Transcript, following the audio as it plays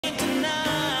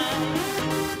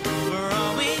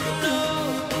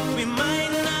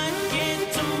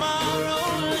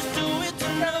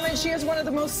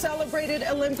celebrated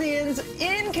Olympians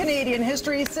in Canadian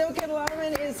history. Silken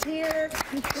Laumann is here.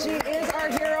 She is our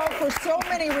hero for so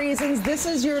many reasons. This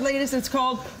is your latest. It's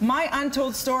called My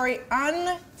Untold Story,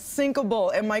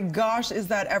 Unsinkable. And my gosh, is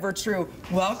that ever true?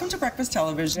 Welcome to Breakfast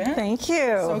Television. Thank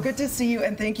you. So good to see you,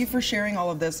 and thank you for sharing all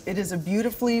of this. It is a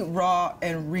beautifully raw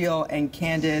and real and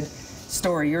candid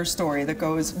story, your story, that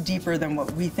goes deeper than what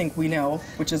we think we know,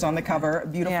 which is on the cover.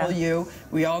 Beautiful you.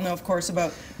 We all know, of course,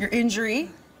 about your injury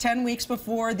 10 weeks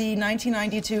before the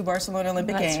 1992 Barcelona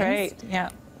Olympic Games. That's right, yeah.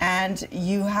 And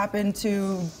you happen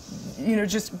to, you know,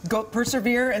 just go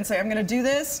persevere and say, I'm going to do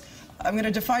this. I'm going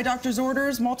to defy doctor's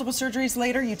orders. Multiple surgeries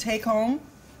later, you take home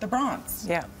the bronze.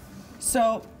 Yeah.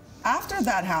 So after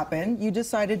that happened, you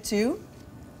decided to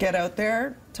get out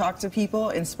there, talk to people,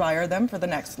 inspire them for the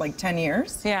next, like, 10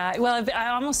 years? Yeah, well,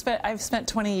 I've spent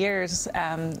 20 years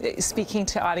speaking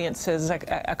to audiences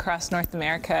across North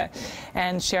America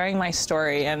and sharing my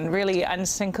story, and really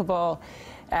Unsinkable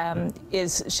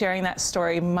is sharing that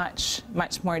story much,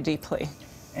 much more deeply.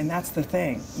 And that's the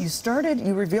thing.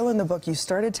 You reveal in the book, you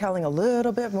started telling a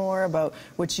little bit more about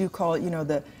what you call, you know,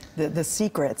 the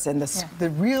secrets and the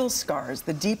real scars,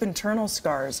 the deep internal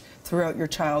scars throughout your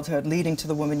childhood leading to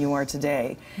the woman you are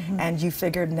today. And you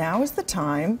figured now is the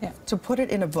time to put it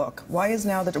in a book. Why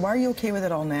are you okay with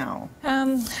it all now?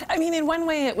 I mean, in one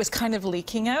way it was kind of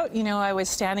leaking out. You know, I was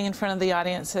standing in front of the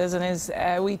audiences, and as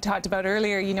we talked about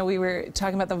earlier, you know, we were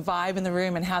talking about the vibe in the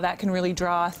room and how that can really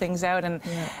draw things out, and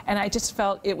I just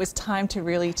felt it was time to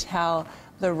really tell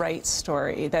the right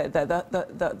story,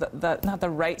 not the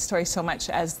right story so much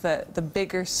as the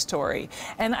bigger story.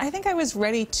 And I think I was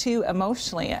ready to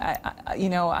emotionally. You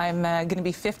know, I'm going to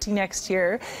be 50 next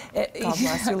year. God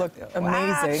bless you, look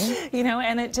amazing. You know,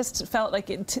 and it just felt like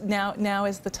now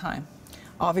is the time.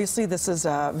 Obviously, this is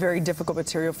very difficult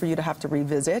material for you to have to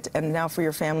revisit, and now for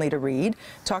your family to read.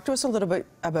 Talk to us a little bit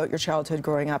about your childhood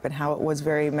growing up and how it was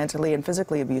very mentally and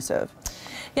physically abusive.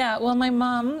 Yeah, well, my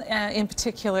mom in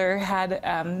particular had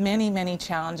many, many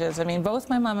challenges. I mean, both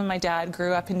my mom and my dad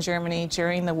grew up in Germany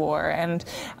during the war, and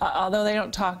although they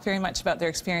don't talk very much about their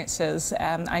experiences,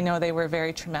 I know they were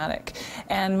very traumatic.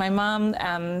 And my mom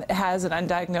has an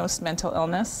undiagnosed mental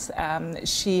illness.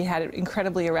 She had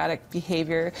incredibly erratic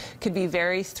behavior, could be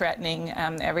very threatening,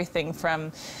 everything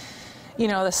from, you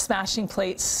know, the smashing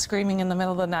plates, screaming in the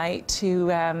middle of the night, to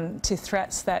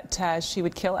threats that she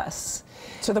would kill us.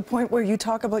 To the point where you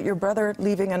talk about your brother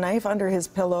leaving a knife under his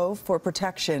pillow for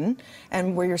protection,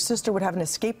 and where your sister would have an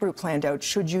escape route planned out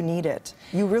should you need it.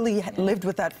 You really lived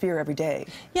with that fear every day.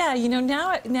 Yeah, you know,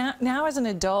 now as an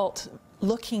adult,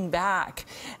 looking back,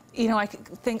 you know, I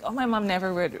think, oh, my mom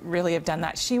never would really have done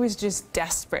that. She was just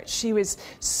desperate. She was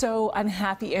so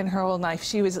unhappy in her whole life.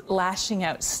 She was lashing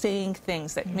out, saying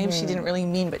things that maybe she didn't really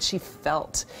mean, but she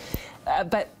felt.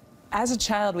 But as a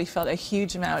child, we felt a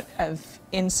huge amount of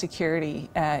insecurity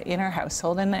in our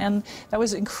household, and that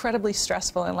was incredibly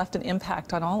stressful and left an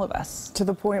impact on all of us. To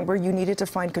the point where you needed to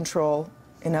find control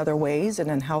in other ways and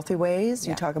in healthy ways.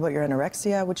 You talk about your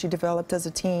anorexia, which you developed as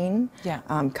a teen.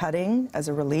 Cutting as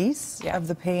a release of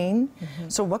the pain.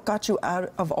 So what got you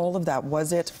out of all of that?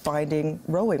 Was it finding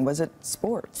rowing? Was it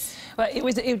sports? Well,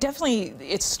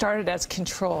 it started as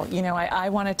control. You know, I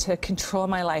wanted to control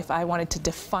my life. I wanted to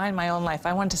define my own life.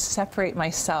 I wanted to separate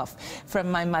myself from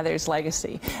my mother's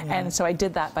legacy. And so I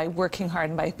did that by working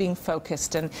hard and by being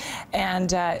focused. But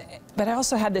I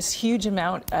also had this huge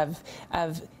amount of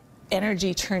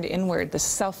energy turned inward, this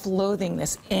self-loathing,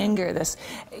 this anger,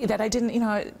 that I didn't, you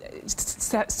know,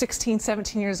 16,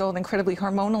 17 years old, incredibly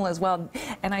hormonal as well.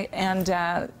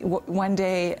 And one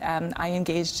day I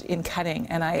engaged in cutting,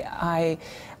 and I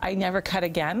never cut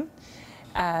again,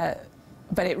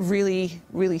 but it really,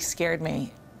 really scared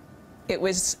me. It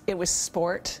was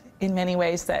sport in many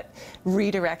ways that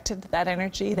redirected that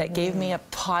energy, that gave me a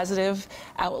positive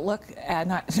outlook,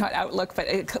 not outlook, but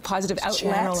a positive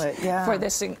outlet for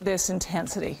this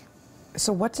intensity.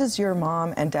 So what does your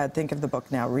mom and dad think of the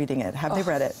book now, reading it? Have they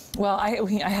read it? Well,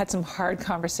 I had some hard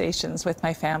conversations with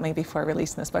my family before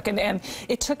releasing this book. And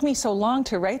it took me so long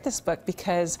to write this book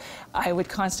because I would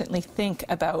constantly think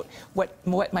about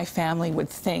what my family would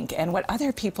think and what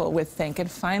other people would think. And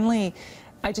finally,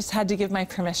 I just had to give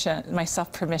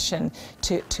myself permission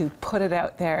to put it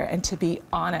out there and to be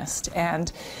honest.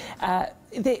 And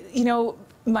you know,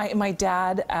 my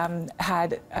dad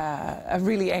had a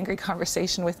really angry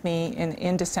conversation with me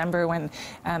in December when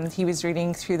he was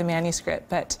reading through the manuscript.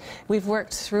 But we've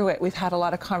worked through it. We've had a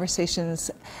lot of conversations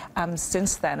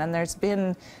since then, and there's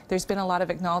been a lot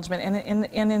of acknowledgement.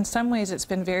 And in some ways, it's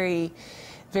been very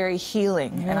very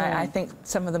healing. And I think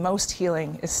some of the most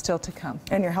healing is still to come.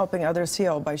 And you're helping others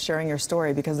heal by sharing your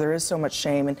story, because there is so much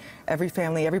shame, and every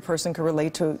family, every person can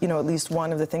relate to, you know, at least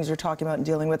one of the things you're talking about and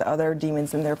dealing with other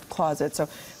demons in their closet. So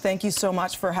thank you so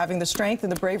much for having the strength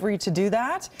and the bravery to do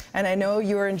that. And I know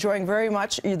you are enjoying very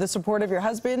much the support of your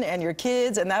husband and your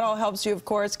kids, and that all helps you, of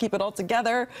course, keep it all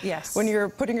together. Yes. When you're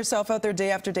putting yourself out there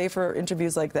day after day for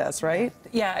interviews like this, right?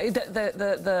 Yeah,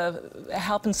 the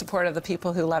help and support of the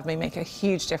people who love me make a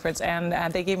huge difference,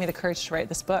 and they gave me the courage to write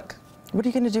this book. What are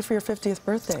you going to do for your 50th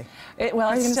birthday?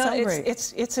 Well,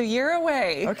 it's a year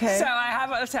away. Okay. So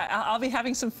I'll be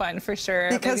having some fun for sure.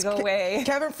 Because go away.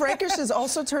 Kevin Frankish is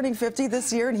also turning 50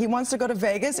 this year, and he wants to go to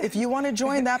Vegas. If you want to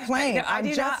join that plane, no, I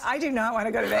do not want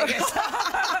to go to Vegas.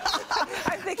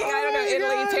 I'm thinking, I don't know,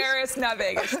 Italy, Paris, not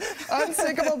Vegas.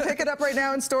 Unsinkable, pick it up right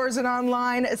now in stores and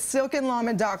online at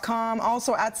silkenlaumann.com.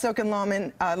 Also at Silken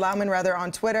Laumann,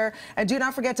 on Twitter. And do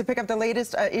not forget to pick up the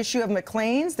latest issue of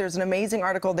Maclean's. There's an amazing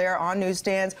article there on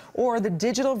newsstands, or the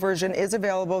digital version is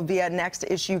available via Next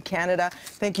Issue Canada.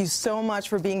 Thank you so much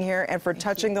for being here and for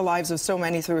touching the lives of so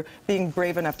many through being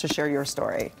brave enough to share your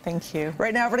story. Thank you.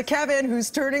 Right now over to Kevin, who's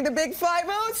turning the big 50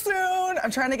 soon. I'm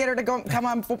trying to get her to come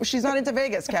on. She's not into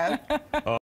Vegas, Kev.